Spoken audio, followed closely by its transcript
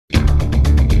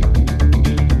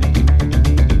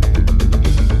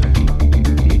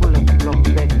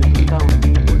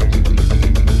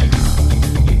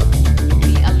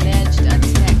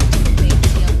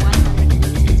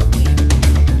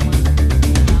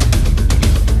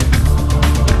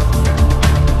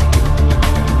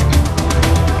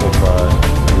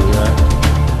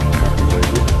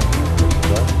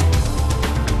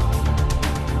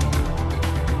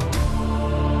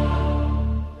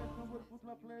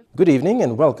Good evening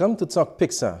and welcome to Tok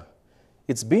Piksa.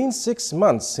 It's been 6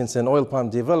 months since an oil palm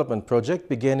development project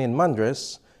began in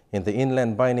Mandras in the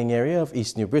inland Baining area of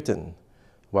East New Britain.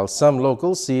 While some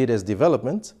locals see it as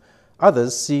development,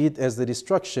 others see it as the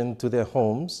destruction to their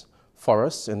homes,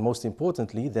 forests and most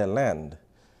importantly their land.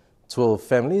 12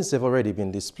 families have already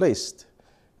been displaced,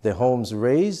 their homes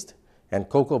razed and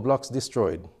cocoa blocks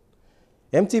destroyed.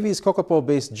 EMTV's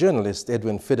Kokopo-based journalist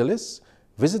Edwin Fidelis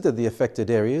visited the affected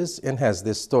areas and has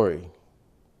this story.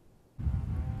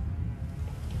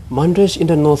 Mandras in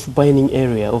the North Baining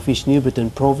area of East New Britain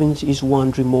province is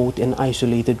one remote and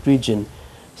isolated region.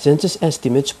 Census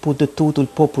estimates put the total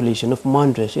population of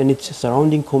Mandras and its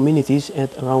surrounding communities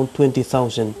at around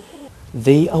 20,000.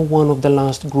 They are one of the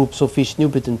last groups of East New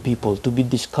Britain people to be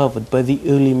discovered by the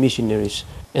early missionaries,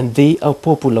 and they are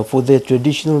popular for their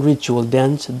traditional ritual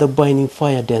dance, the Baining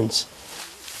fire dance.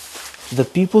 The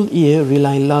people here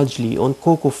rely largely on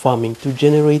cocoa farming to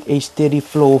generate a steady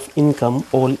flow of income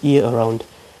all year around.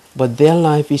 But their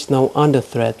life is now under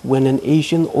threat when an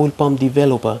Asian oil palm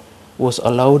developer was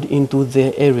allowed into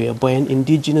their area by an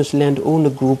indigenous landowner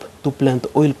group to plant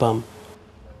oil palm.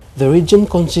 The region,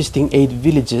 consisting 8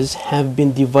 villages, have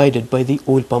been divided by the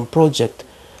oil palm project.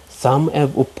 Some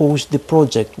have opposed the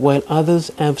project while others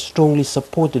have strongly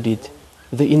supported it.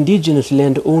 The indigenous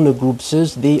landowner group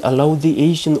says they allowed the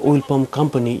Asian oil palm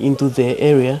company into their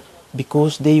area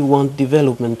because they want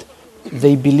development.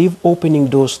 They believe opening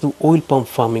doors to oil palm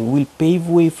farming will pave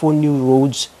way for new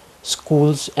roads,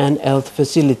 schools and health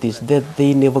facilities that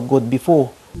they never got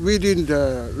before. Within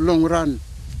the long run,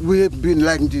 we have been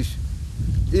like this.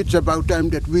 It's about time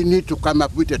that we need to come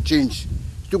up with a change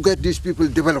to get these people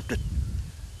developed.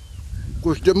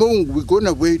 Because the moment we're going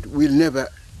to wait, we'll never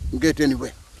get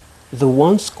anywhere. The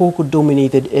once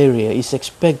cocoa-dominated area is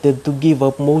expected to give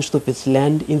up most of its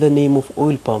land in the name of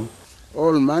oil palm.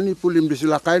 All money pull in this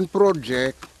kind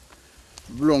project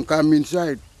belong come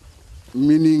inside,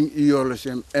 meaning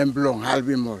EOLSM and belong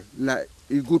halving more. Now,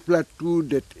 a good plat too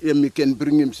that he can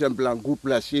bring himself a good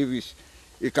plat service,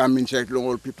 he come inside long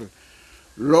old people.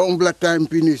 Long blood time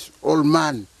finish, old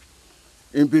man,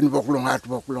 he been work long hard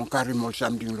work, long carry more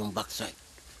something long backside.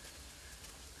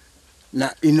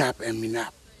 Now enough and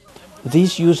enough.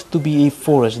 This used to be a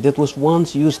forest that was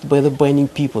once used by the Baining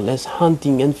people as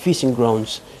hunting and fishing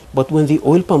grounds. But when the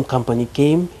oil palm company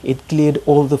came, it cleared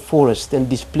all the forest and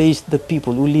displaced the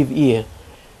people who live here.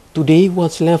 Today,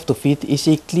 what's left of it is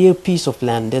a clear piece of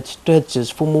land that stretches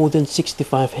for more than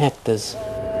 65 hectares.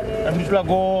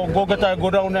 Go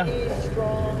down there.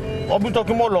 I'll be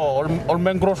talking more or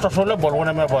mangrove stuff on the ball when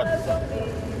I'm about.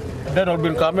 Then I'll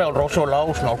be coming out also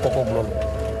Laos now cocoa blown.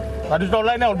 And it's not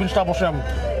like now, I'll be stopping some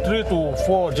 3 to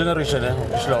 4 generations.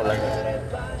 It's not like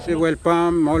Se well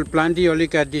palm all planti oli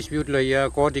ka dispute lo ya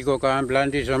ko ti ko kam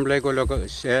planti samle ko lo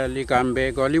li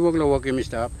kambe ko li wog lo wog mi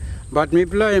stop but mi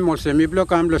plo emol se mi plo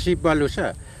kam lo sip balu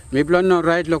sa mi plo no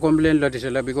right lo complain lo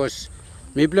disela because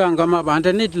mi plo angama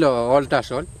bantanit lo all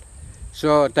tasol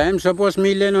so time suppose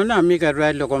mi le no na mi ka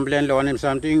right lo complain lo on him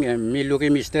something mi look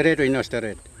mi steret or no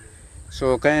steret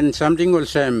so can something will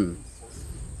same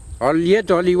all yet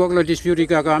all li wog lo dispute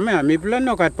ka kam mi plo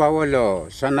no kat power lo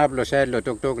sanap lo sel lo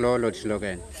tok lo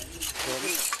slogan.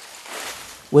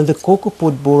 When the cocoa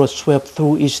pod borer swept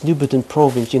through East New Britain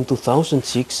province in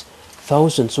 2006,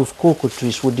 thousands of cocoa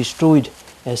trees were destroyed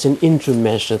as an interim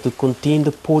measure to contain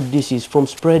the pod disease from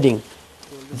spreading.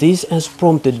 This has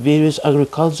prompted various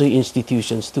agriculture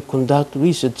institutions to conduct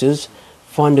researches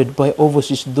funded by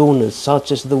overseas donors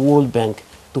such as the World Bank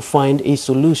to find a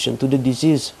solution to the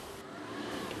disease.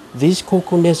 This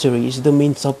cocoa nursery is the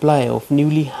main supplier of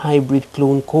newly hybrid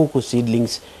clone cocoa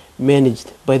seedlings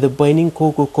managed by the Baining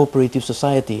Cocoa Cooperative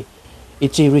Society.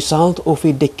 It's a result of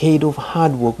a decade of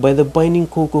hard work by the Baining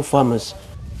cocoa farmers.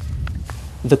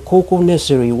 The cocoa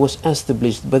nursery was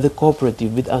established by the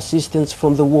cooperative with assistance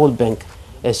from the World Bank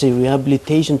as a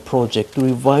rehabilitation project to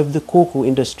revive the cocoa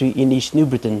industry in East New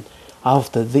Britain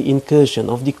after the incursion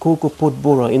of the cocoa pod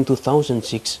borer in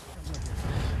 2006.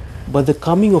 But the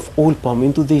coming of oil palm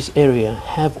into this area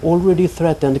have already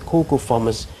threatened cocoa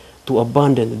farmers to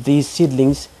abandon these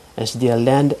seedlings as their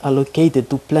land allocated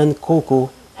to plant cocoa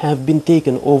have been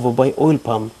taken over by oil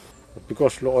palm.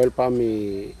 Because lo oil palm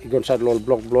igon sad lo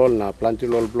block bloll na planti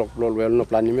lo block bloll well no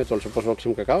planimet also suppose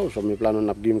sim cacao so mi plano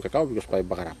na dim cacao because pa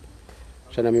bagarap.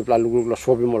 Sana mi plan lo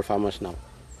swobi mol farmers now.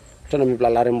 Sana mi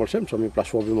plan lare mol sem so mi plan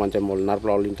swobi mante mol nar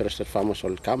all interested farmers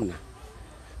all come na.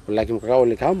 Like him cacao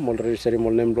li kam mol register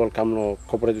mol name lo kam no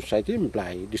cooperative society mi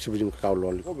plan distributing cacao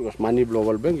lo because money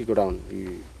global bank go down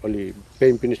only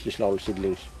pay finish this all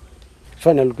seedlings.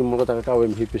 Finally, looking more at cacao,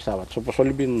 I'm hippie. So,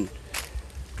 possibly been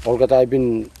all that I've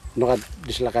been no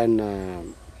dislakain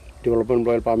development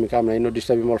Royal Palm kam na ino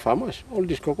disturb more farmers. All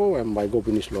this cocoa and by go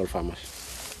finish local farmers.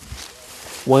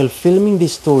 While filming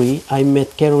this story, I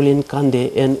met Caroline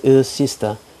Kande and her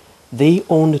sister. They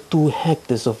owned 2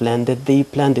 hectares of land that they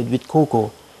planted with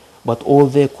cocoa, but all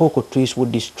their cocoa trees were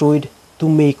destroyed to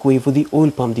make way for the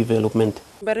oil palm development.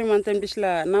 Bari mantan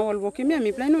bisla nawal wokimia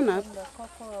mi plano na.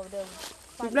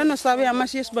 Mi plano sabe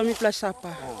amasies ba mi pla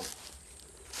sapa.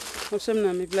 Osem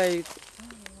na mi play.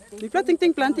 Mi pla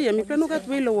ting planti ya mi plano kat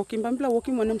welo wokim pla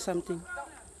wokim monem something.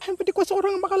 Pati ko sa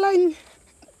orang makalain.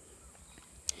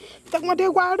 Tak made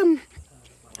guardem.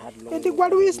 Edi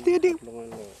guardwis di.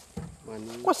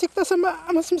 Ko sikta sama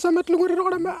sama lugur ro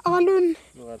ma alun.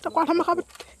 Tak wala makabit.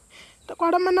 Tak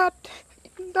wala manat.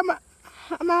 Dama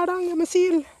amarang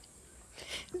masil.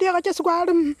 Dia ka just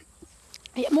guardem.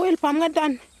 Ya moel pam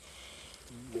ngadan.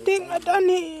 Ding ngadan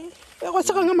ni ko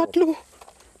sa nga matlu.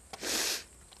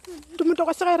 Dumuto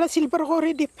ko sa silver ko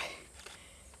redip.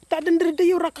 Tadan de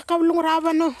yura ka kawlung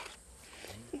rabano.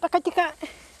 Takachika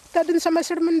tadan sama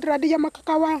sermen radi ya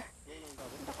makakawa.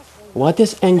 What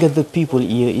has angered the people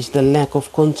here is the lack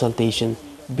of consultation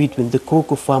between the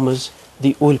cocoa farmers,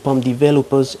 the oil palm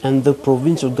developers and the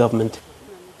provincial government.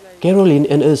 Caroline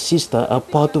and her sister are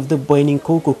part of the Baining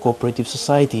Cocoa Cooperative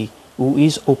Society, who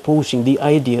is opposing the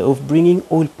idea of bringing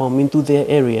oil palm into their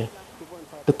area.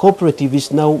 The cooperative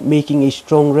is now making a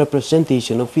strong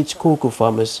representation of its cocoa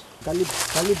farmers. Kalib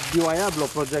diwaya block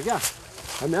project ya.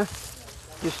 Kami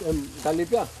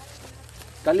kalib ya.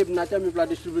 Kalib nacha mi pla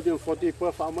distributing 40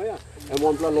 per farmer ya.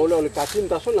 One pla lole ole kasin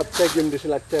taso na tag him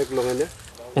disila tag longan ya.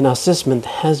 An assessment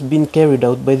has been carried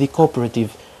out by the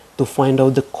cooperative to find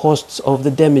out the costs of the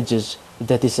damages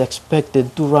that is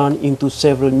expected to run into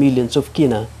several millions of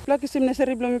kina. Pla kisim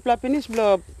neseri blo mi pla finish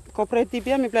blo cooperative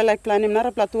ya mi pla like planim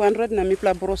nara pla 200 na mi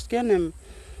pla broskian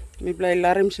mi pla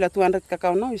larim sila 200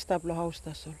 kakao na istablo house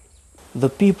tasol. The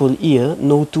people here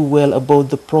know too well about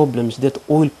the problems that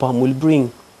oil palm will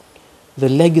bring. The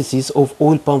legacies of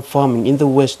oil palm farming in the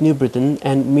West New Britain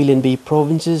and Milne Bay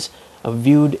provinces are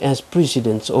viewed as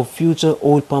precedents of future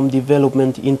oil palm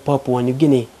development in Papua New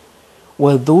Guinea,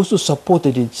 while those who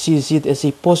supported it sees it as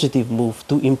a positive move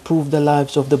to improve the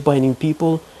lives of the Baining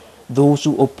people. Those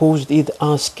who opposed it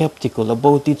are skeptical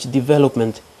about its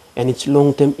development and its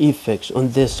long-term effects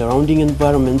on their surrounding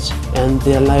environments and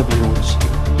their livelihoods.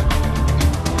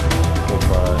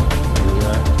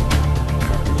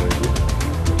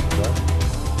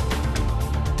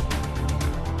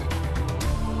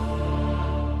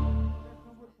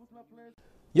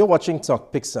 You're watching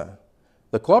Tok Piksa.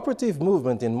 The cooperative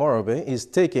movement in Morobe is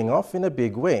taking off in a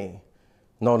big way.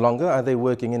 No longer are they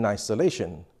working in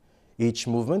isolation. Each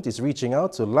movement is reaching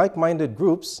out to like-minded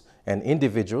groups and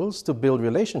individuals to build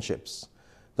relationships.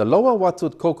 The Lower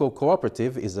Watut Cocoa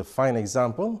Cooperative is a fine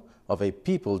example of a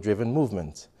people-driven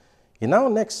movement. In our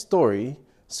next story,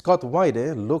 Scott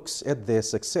Wyde looks at their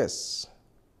success.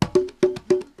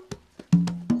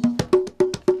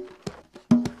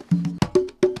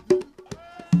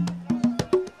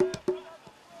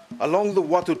 Along the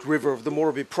Watut River of the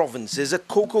Morobe province is a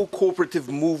cocoa cooperative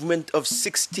movement of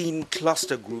 16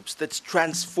 cluster groups that's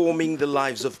transforming the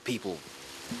lives of people.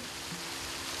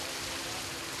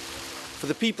 For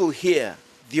the people here,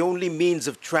 the only means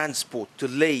of transport to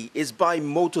Leh is by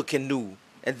motor canoe,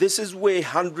 and this is where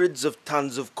hundreds of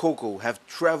tons of cocoa have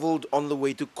traveled on the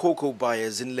way to cocoa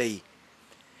buyers in Leh.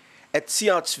 At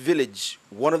Siart's village,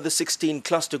 one of the 16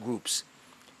 cluster groups,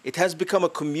 it has become a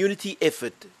community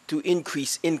effort to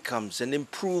increase incomes and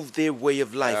improve their way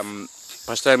of life.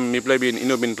 First time mi play bin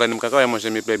bin plan kakao ya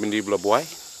masa mi play bin di boy.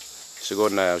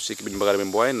 Second na sik bin bagar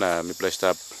bin boy na mi play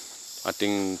stop I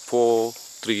think 3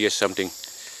 years something.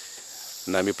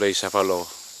 Na mi play safalo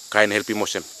kain helpi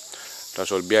mosem.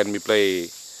 Tasol bian mi play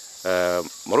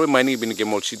Morobe mining bin ke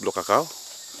mol seed block kakao.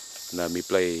 Na mi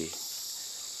play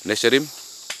neserim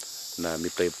na mi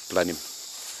play planim.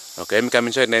 Okay, mi come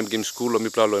inside na game school mi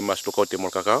play lo mas lokote mol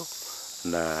kakao.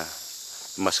 Na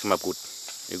mas come up good.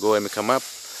 You go and come up,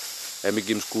 and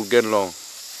game school get long.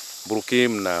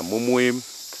 Brukim na mumuim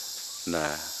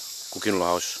na cooking lo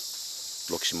house,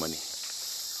 loxi money.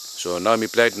 So now me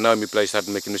play start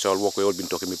making this all work. We all been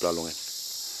talking me play long.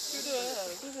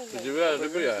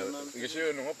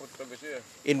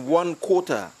 In 1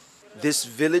 quarter, this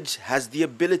village has the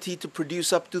ability to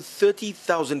produce up to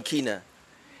 30,000 kina.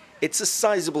 It's a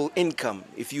sizable income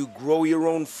if you grow your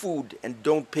own food and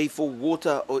don't pay for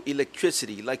water or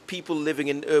electricity like people living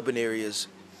in urban areas.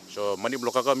 So mani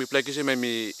block kakao mi play kasi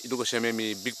mi idu kasi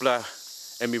mi big pla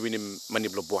mi win mani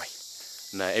block boy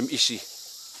na MEC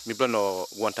mi plan no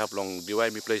one tap long diwai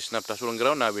mi play snap tasulong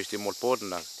ground na waste more pot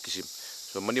na kisim.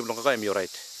 So mani block kakao mi right.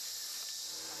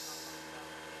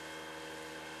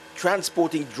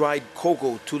 transporting dried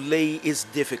cocoa to Leh is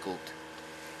difficult.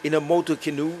 In a motor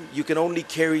canoe, you can only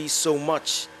carry so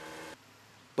much.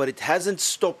 But it hasn't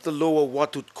stopped the Lower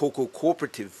Watut Cocoa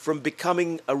Cooperative from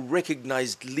becoming a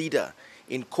recognized leader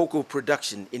in cocoa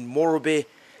production in Morobe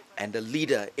and a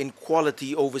leader in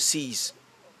quality overseas.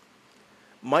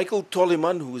 Michael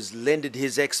Toliman, who has lended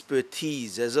his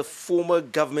expertise as a former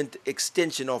government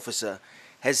extension officer,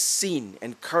 has seen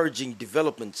encouraging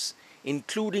developments,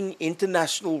 including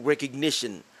international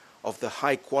recognition of the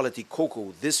high-quality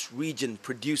cocoa this region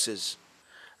produces.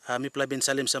 Mi bin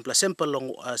salim sample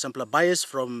long sample buyers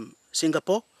from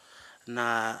Singapore.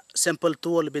 Na sample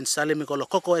tu bin salim ko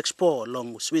Cocoa Expo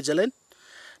long Switzerland.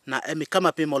 Na emi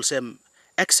kama pimol sem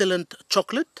excellent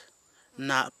chocolate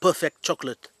na perfect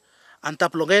chocolate.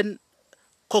 Antap longen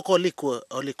cocoa liquor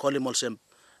oli kolimol sem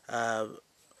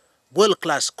world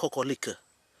class cocoa liquor.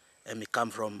 Emi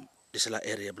come from this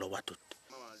area below Watut.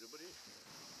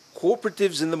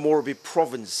 Cooperatives in the Morobe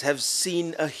province have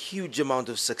seen a huge amount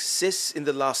of success in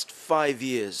the last 5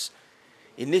 years.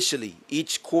 Initially,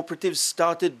 each cooperative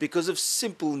started because of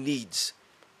simple needs: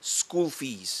 school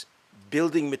fees,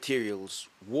 building materials,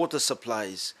 water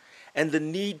supplies, and the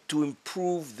need to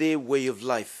improve their way of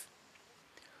life.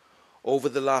 Over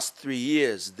the last 3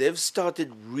 years, they've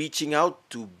started reaching out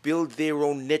to build their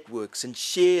own networks and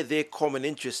share their common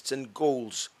interests and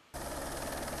goals.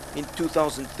 In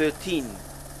 2013,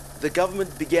 the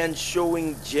government began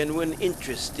showing genuine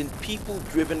interest in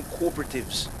people-driven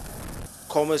cooperatives.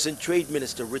 Commerce and Trade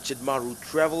Minister Richard Maru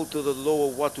traveled to the Lower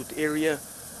Watut area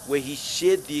where he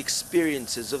shared the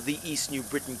experiences of the East New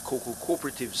Britain cocoa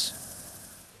cooperatives.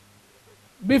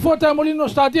 Before Tamolino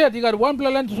started, he got one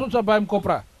plan to source by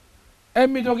Copra.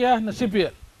 Emmi Togia na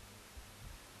CPL.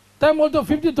 Time also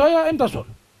 50 toya emtasol.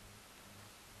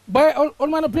 Buy all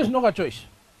man of place no got choice.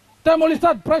 Time only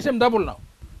start price em double now.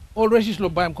 All races lo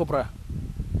buy em Copra.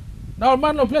 Now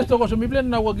man no place to go so mi plan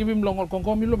now will give him long or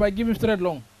concom by give him straight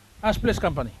long as place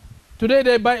company. Today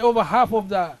they buy over half of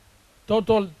the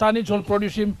total tonnage all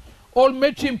produce him. All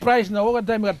match him price now over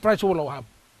time got price all have.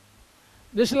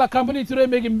 This is a company today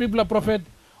making big profit.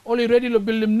 Only ready to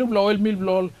build him new oil mill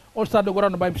blow, all start to go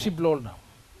around buy ship blow now.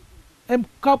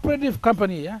 Cooperative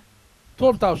company, yeah,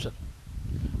 12,000.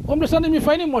 Understanding me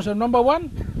finding motion. Number one,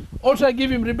 also I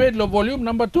give him rebate low volume.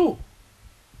 Number two,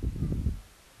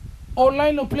 all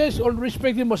line of place, all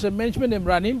respect him as a management and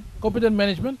run him, competent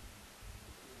management.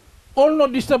 All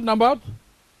not disturb number.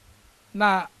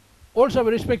 Na also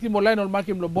respect him all line all mark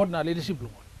him low board na leadership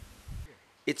low.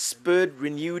 It spurred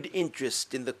renewed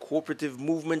interest in the cooperative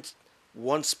movement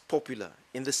once popular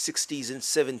in the 60s and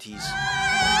 70s.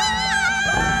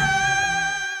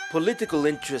 Political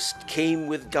interest came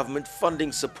with government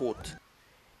funding support.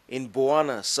 In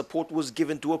Boana, support was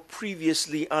given to a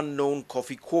previously unknown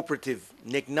coffee cooperative,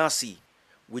 Negnasi,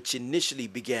 which initially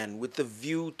began with the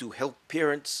view to help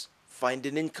parents find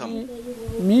an income.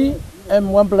 Me, I'm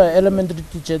one elementary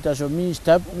teacher, so me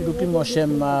stop looking for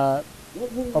some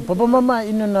papa mama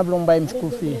ino na blong buy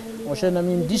school fee. O siya na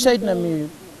mi decide na mi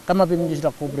kamapim di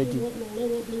sila cooperative.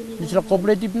 Di sila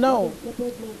cooperative now.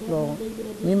 So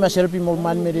me myself mo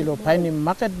man meri lo find him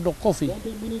market lo coffee.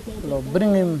 Lo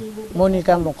bring him money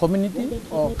kam lo community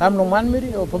or kam lo man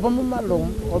meri or papa mama lo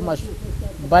almost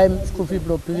buy school fee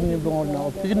lo pigni blong na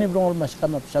o pigni blong almost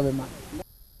kamap sabe ma.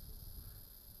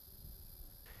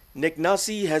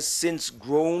 Negnasi has since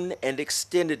grown and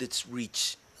extended its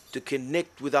reach to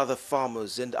connect with other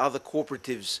farmers and other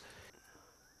cooperatives.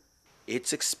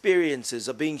 Its experiences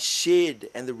are being shared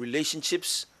and the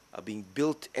relationships are being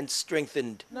built and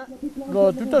strengthened. Lo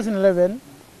 2011,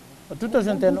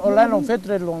 2010, online on fair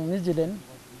trade long New Zealand,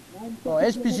 or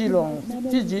SPC long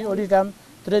Fiji, Oricam,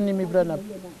 training me brana,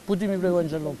 putting me on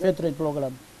long fair trade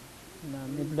program. Na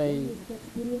me play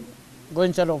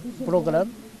going to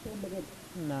program.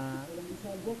 Na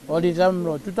Oricam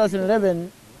lo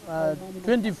 2011.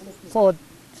 24th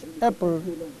April,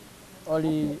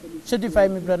 only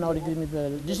certified me plan or give me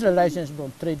digital license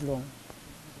from trade long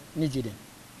New Zealand.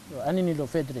 I need to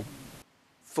fair trade.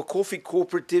 For coffee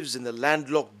cooperatives in the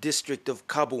landlocked district of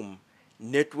Kabum,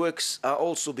 networks are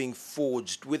also being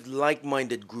forged with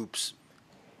like-minded groups.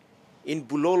 In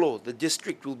Bulolo, the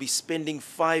district will be spending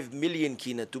 5 million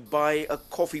kina to buy a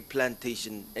coffee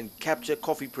plantation and capture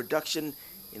coffee production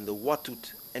in the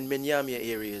Watut and Menyamia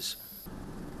areas.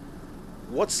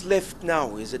 What's left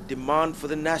now is a demand for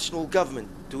the national government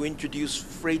to introduce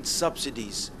freight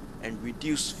subsidies and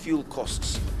reduce fuel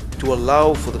costs to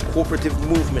allow for the cooperative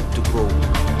movement to grow.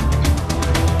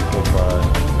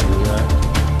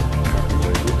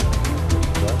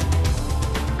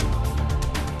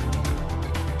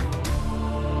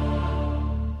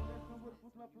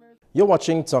 You're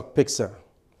watching Tok Piksa.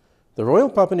 The Royal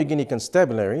Papua New Guinea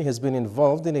Constabulary has been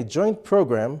involved in a joint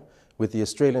program with the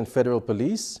Australian Federal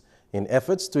Police in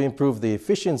efforts to improve the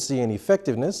efficiency and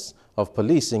effectiveness of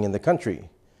policing in the country.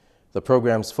 The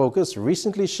program's focus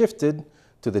recently shifted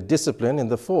to the discipline in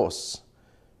the force.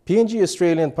 PNG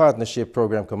Australian Partnership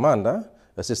Program Commander,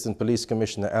 Assistant Police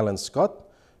Commissioner Alan Scott,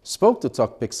 spoke to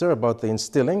Tok Piksa about the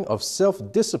instilling of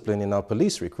self-discipline in our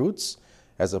police recruits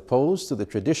as opposed to the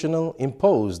traditional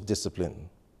imposed discipline.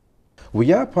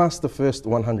 We are past the first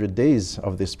 100 days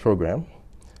of this program,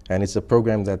 and it's a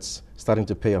program that's starting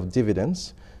to pay off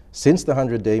dividends. Since the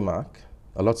 100-day mark,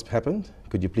 a lot's happened.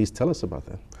 Could you please tell us about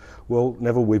that? Well,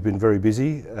 Neville, we've been very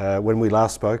busy. When we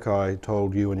last spoke, I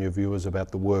told you and your viewers about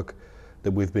the work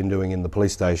that we've been doing in the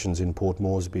police stations in Port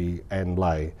Moresby and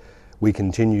Lae. We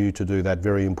continue to do that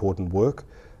very important work.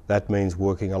 That means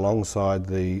working alongside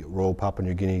the Royal Papua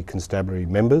New Guinea Constabulary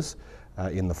members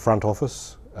in the front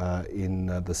office, in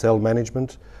the cell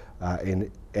management, and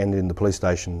in the police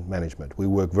station management. We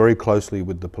work very closely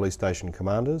with the police station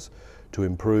commanders to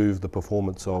improve the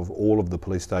performance of all of the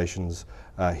police stations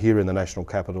here in the National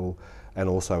Capital and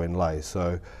also in Lae.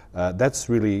 So that's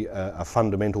really a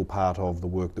fundamental part of the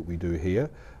work that we do here.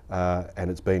 And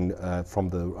it's been from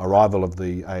the arrival of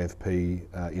the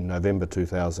AFP in November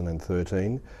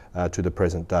 2013 to the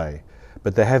present day.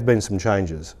 But there have been some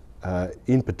changes.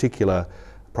 In particular,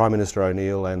 Prime Minister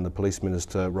O'Neill and the Police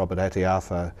Minister Robert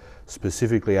Atiafa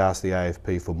specifically asked the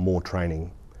AFP for more training.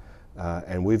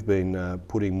 And we've been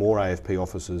putting more AFP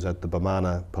officers at the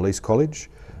Bamana Police College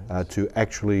to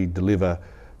actually deliver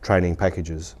training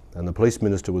packages. And the Police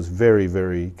Minister was very,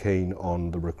 very keen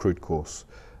on the recruit course.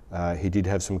 He did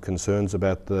have some concerns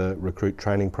about the recruit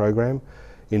training program.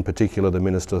 In particular, the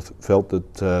Minister felt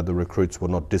that the recruits were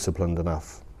not disciplined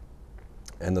enough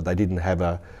and that they didn't have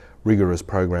a rigorous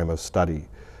program of study.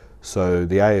 So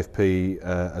the AFP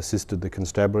assisted the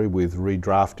Constabulary with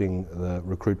redrafting the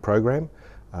recruit program,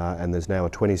 and there's now a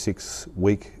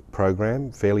 26-week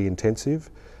program, fairly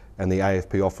intensive, and the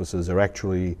AFP officers are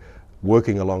actually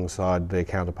working alongside their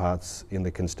counterparts in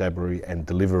the Constabulary and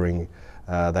delivering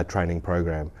that training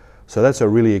program. So that's a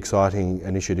really exciting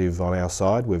initiative on our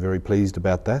side. We're very pleased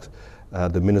about that.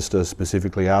 The Minister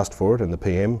specifically asked for it, and the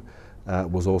PM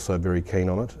was also very keen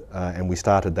on it, and we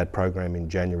started that program in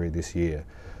January this year.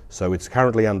 So it's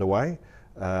currently underway.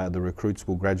 The recruits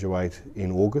will graduate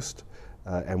in August,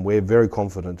 and we're very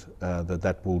confident that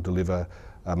that will deliver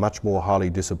a much more highly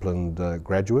disciplined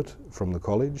graduate from the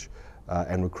college,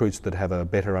 and recruits that have a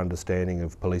better understanding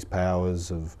of police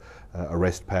powers, of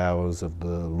arrest powers, of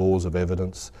the laws of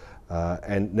evidence.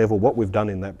 And Neville, what we've done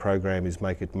in that program is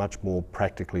make it much more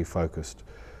practically focused.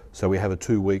 So we have a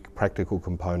 2-week practical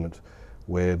component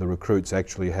where the recruits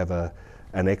actually have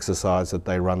an exercise that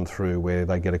they run through where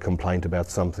they get a complaint about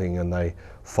something and they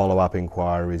follow up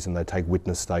inquiries and they take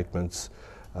witness statements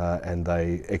and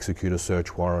they execute a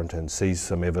search warrant and seize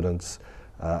some evidence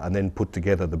and then put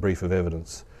together the brief of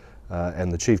evidence. And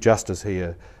the Chief Justice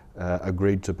here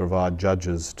agreed to provide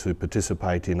judges to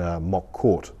participate in a mock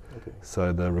court. Okay.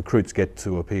 So the recruits get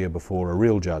to appear before a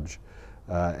real judge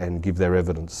and give their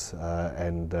evidence.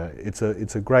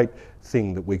 It's a great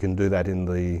thing that we can do that in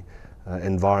the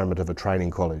environment of a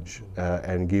training college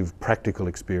and give practical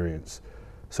experience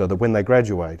so that when they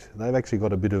graduate, they've actually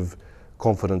got a bit of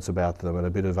confidence about them and a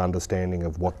bit of understanding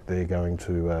of what they're going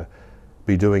to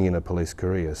be doing in a police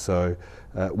career. So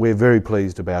we're very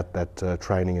pleased about that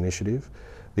training initiative.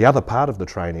 The other part of the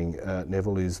training,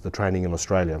 Neville, is the training in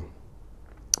Australia.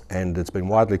 And it's been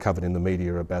widely covered in the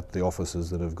media about the officers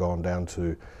that have gone down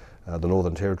to the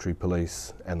Northern Territory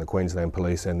Police and the Queensland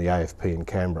Police and the AFP in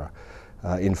Canberra.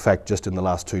 In fact, just in the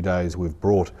last 2 days, we've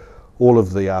brought all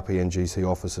of the RPNGC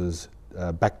officers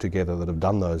back together that have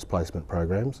done those placement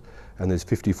programs, and there's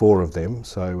 54 of them.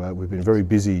 So we've been very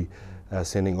busy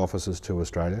sending officers to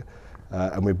Australia,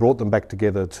 and we brought them back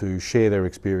together to share their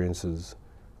experiences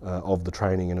of the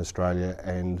training in Australia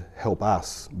and help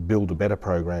us build a better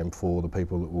program for the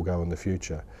people that will go in the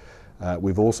future.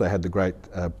 We've also had the great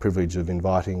privilege of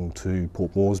inviting to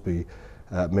Port Moresby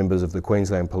members of the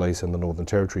Queensland Police and the Northern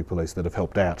Territory Police that have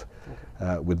helped out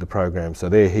with the program. So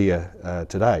they're here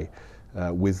today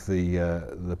with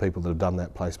the people that have done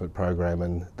that placement program,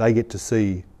 and they get to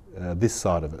see this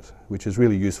side of it, which is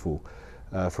really useful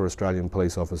for Australian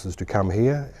police officers to come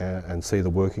here and see the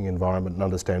working environment and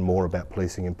understand more about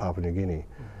policing in Papua New Guinea.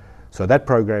 So that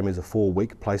program is a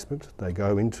 4-week placement. They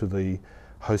go into the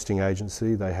hosting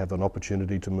agency, they have an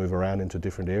opportunity to move around into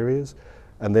different areas,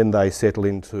 and then they settle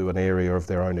into an area of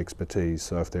their own expertise.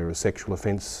 So if they're a sexual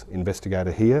offence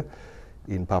investigator here,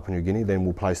 in Papua New Guinea, then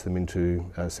we'll place them into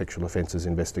sexual offences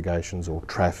investigations or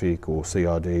traffic or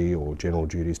CID or general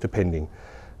duties, depending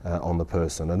on the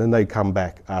person. And then they come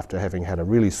back after having had a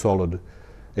really solid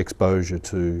exposure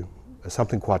to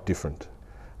something quite different.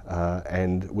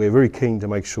 And we're very keen to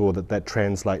make sure that that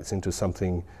translates into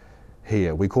something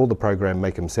here. We call the program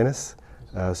Make 'em Senes,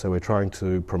 so we're trying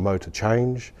to promote a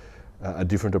change, a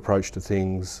different approach to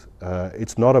things.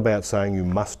 It's not about saying you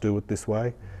must do it this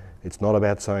way. It's not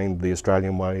about saying the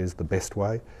Australian way is the best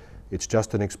way. It's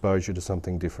just an exposure to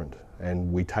something different.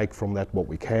 And we take from that what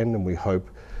we can, and we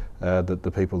hope that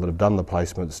the people that have done the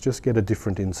placements just get a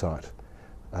different insight,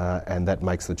 and that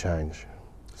makes the change.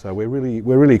 So we're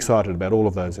really excited about all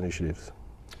of those initiatives.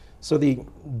 So the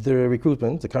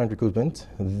recruitment, the current recruitment,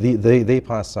 they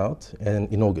pass out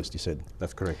in August, you said?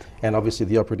 That's correct. And obviously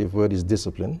the operative word is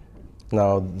discipline.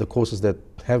 Now the courses that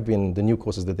have been, the new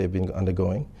courses that they've been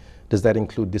undergoing, does that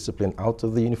include discipline out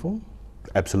of the uniform?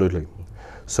 Absolutely.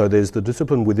 So there's the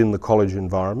discipline within the college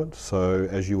environment. So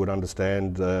as you would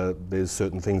understand, there's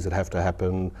certain things that have to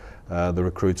happen. The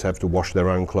recruits have to wash their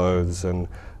own clothes and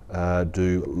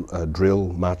do drill,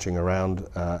 marching around,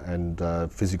 and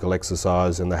physical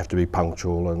exercise, and they have to be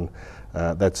punctual, and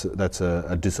that's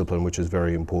a discipline which is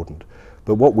very important.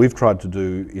 But what we've tried to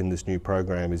do in this new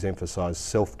program is emphasise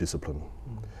self-discipline.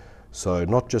 So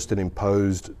not just an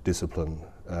imposed discipline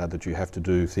that you have to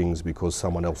do things because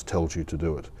someone else tells you to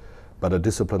do it, but a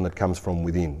discipline that comes from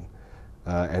within.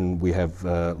 And we have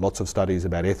lots of studies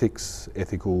about ethics,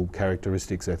 ethical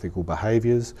characteristics, ethical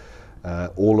behaviours.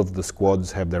 All of the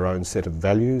squads have their own set of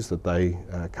values that they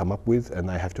come up with, and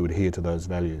they have to adhere to those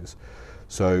values.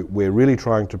 So we're really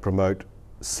trying to promote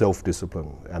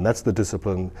self-discipline, and that's the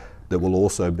discipline that will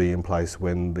also be in place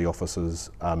when the officers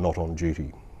are not on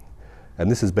duty. And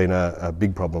this has been a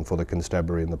big problem for the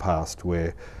constabulary in the past,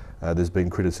 where there's been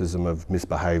criticism of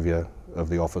misbehaviour of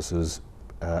the officers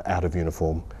out of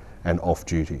uniform and off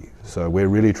duty. So we're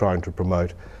really trying to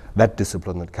promote that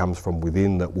discipline that comes from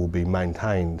within, that will be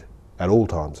maintained at all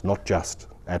times, not just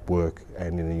at work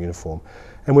and in a uniform.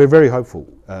 And we're very hopeful.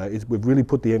 We've really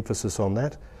put the emphasis on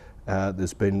that.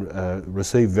 It's been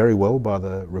received very well by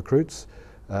the recruits,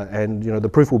 and the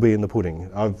proof will be in the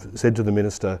pudding. I've said to the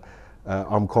Minister,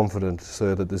 I'm confident,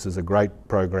 sir, that this is a great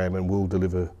program and will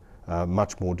deliver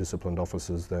much more disciplined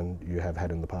officers than you have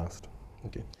had in the past.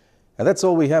 Okay. And that's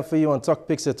all we have for you on Tok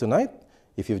Piksa tonight.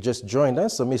 If you've just joined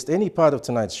us or missed any part of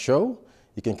tonight's show,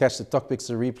 you can catch the Tok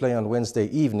Piksa replay on Wednesday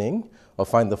evening or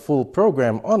find the full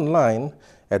program online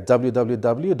at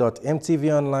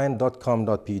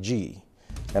www.mtvonline.com.pg.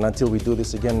 And until we do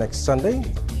this again next Sunday,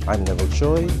 I'm Neville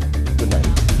Choi. Good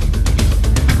night.